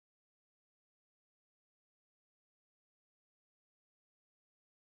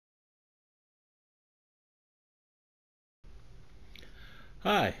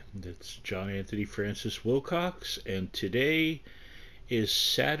Hi, it's John Anthony Francis Wilcox, and today is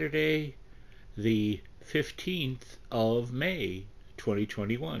Saturday, the 15th of May,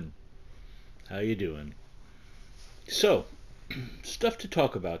 2021. How you doing? So, stuff to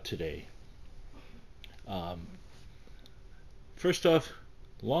talk about today. Um, First off,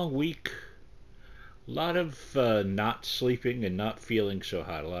 long week, a lot of not sleeping and not feeling so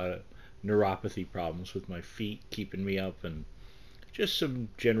hot, a lot of neuropathy problems with my feet keeping me up, and just some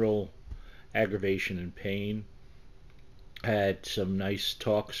general aggravation and pain. Had some nice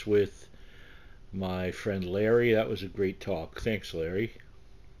talks with my friend Larry. That was a great talk. Thanks, Larry.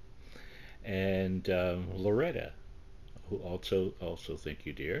 And Loretta, who also thank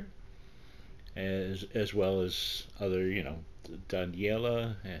you, dear, as well as other,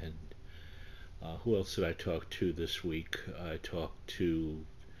 Daniela and who else did I talk to this week? I talked to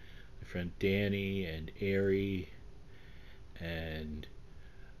my friend Danny and Ari and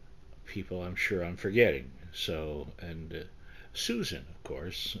people I'm sure I'm forgetting. So and Susan, of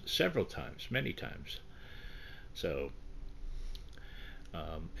course, several times, many times. So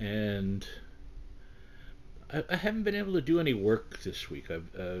and I haven't been able to do any work this week. I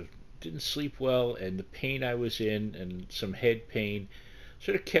didn't sleep well, and the pain I was in and some head pain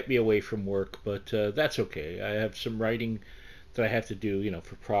sort of kept me away from work, but that's okay. I have some writing that I have to do,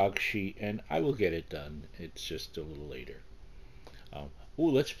 for Prague Sheet, and I will get it done. It's just a little later.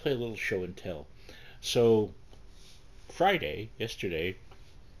 Let's play a little show and tell. So, yesterday,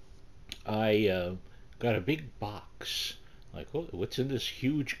 I got a big box. Like, oh, what's in this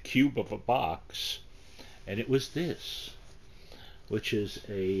huge cube of a box? And it was this, which is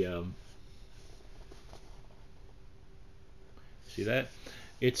see that?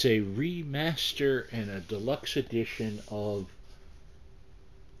 It's a remaster and a deluxe edition of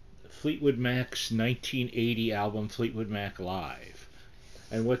Fleetwood Mac's 1980 album Fleetwood Mac Live.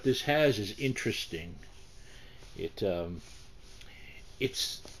 And what this has is interesting. It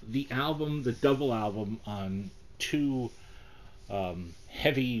it's the album, the double album on two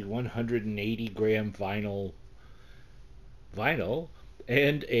heavy 180 gram vinyl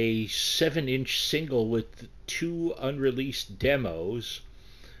and a 7-inch single with two unreleased demos.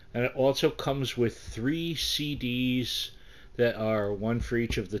 And it also comes with three CDs that are one for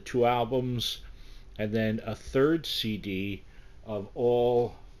each of the two albums, and then a third CD of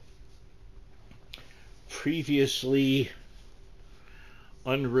all previously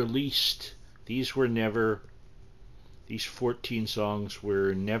unreleased. These 14 songs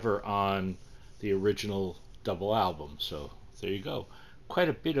were never on the original double album. So there you go. Quite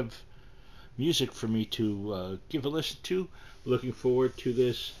a bit of music for me to give a listen to. Looking forward to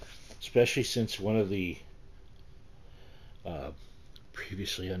this, especially since one of the uh,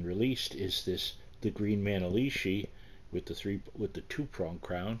 previously unreleased is this the Green Manalishi with the two-prong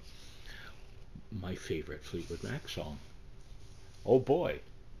crown. My favorite Fleetwood Mac song. Oh boy.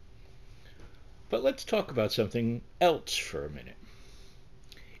 But let's talk about something else for a minute.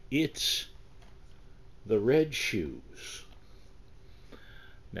 It's the Red Shoes.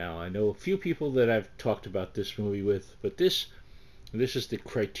 Now, I know a few people that I've talked about this movie with, but this is the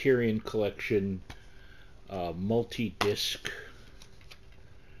Criterion Collection multi-disc,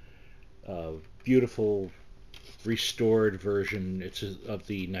 beautiful restored version. It's of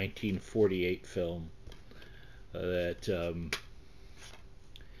the 1948 film that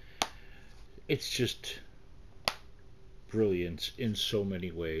it's just brilliant in so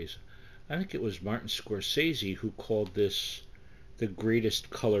many ways. I think it was Martin Scorsese who called this the greatest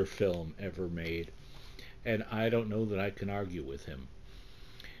color film ever made, and I don't know that I can argue with him.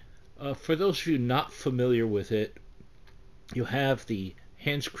 For those of you not familiar with it, you have the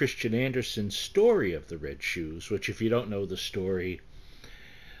Hans Christian Andersen story of the Red Shoes, which, if you don't know the story,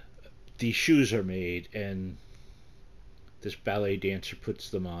 these shoes are made, and this ballet dancer puts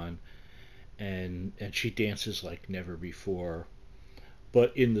them on, and she dances like never before.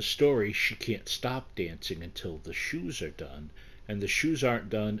 But in the story, she can't stop dancing until the shoes are done, and the shoes aren't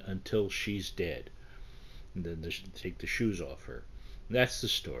done until she's dead. And then they take the shoes off her. And that's the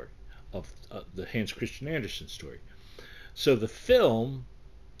story of the Hans Christian Andersen story. So the film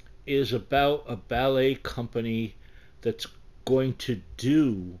is about a ballet company that's going to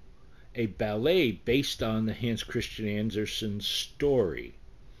do a ballet based on the Hans Christian Andersen story,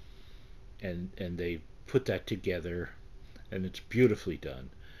 and they put that together, and it's beautifully done,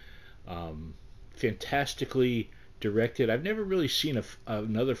 fantastically directed. I've never really seen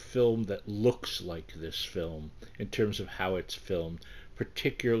another film that looks like this film in terms of how it's filmed,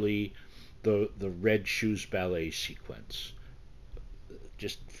 particularly the Red Shoes ballet sequence.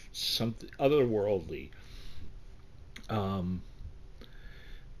 Just something otherworldly. Um,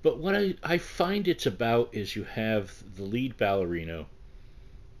 But what I find it's about is you have the lead ballerina,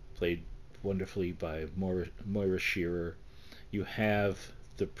 played wonderfully by Moira Shearer. You have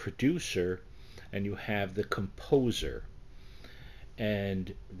the producer, and you have the composer.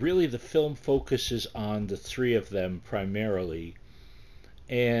 And really, the film focuses on the three of them primarily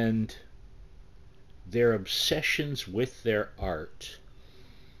and their obsessions with their art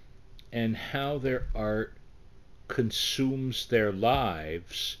and how their art consumes their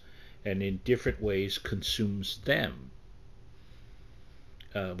lives and in different ways consumes them,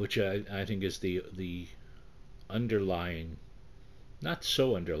 which I think is the underlying, not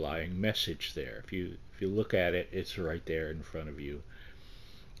so underlying message there. If you look at it, it's right there in front of you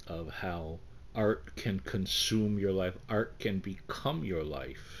of how art can consume your life, art can become your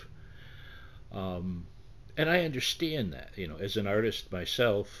life. Um, and I understand that, as an artist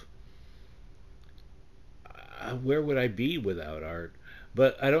myself, where would I be without art?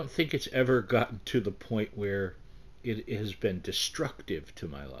 But I don't think it's ever gotten to the point where it has been destructive to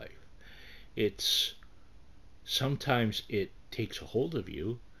my life. It's sometimes it takes a hold of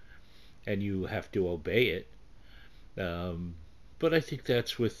you and you have to obey it. Um, but I think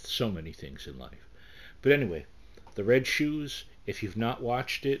that's with so many things in life. But anyway, The Red Shoes, if you've not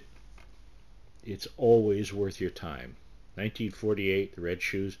watched it, it's always worth your time. 1948, The Red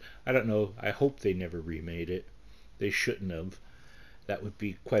Shoes. I don't know. I hope they never remade it. They shouldn't have. That would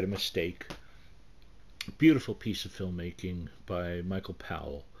be quite a mistake. Beautiful piece of filmmaking by Michael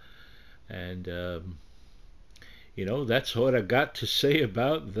Powell. And, that's what I got to say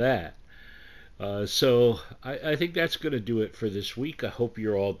about that. So I think that's going to do it for this week. I hope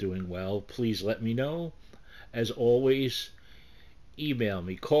you're all doing well. Please let me know. As always, email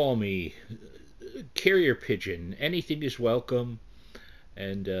me, call me, carrier pigeon. Anything is welcome.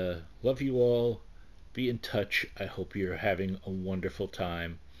 And love you all. Be in touch. I hope you're having a wonderful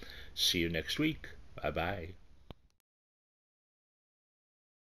time. See you next week. Bye-bye.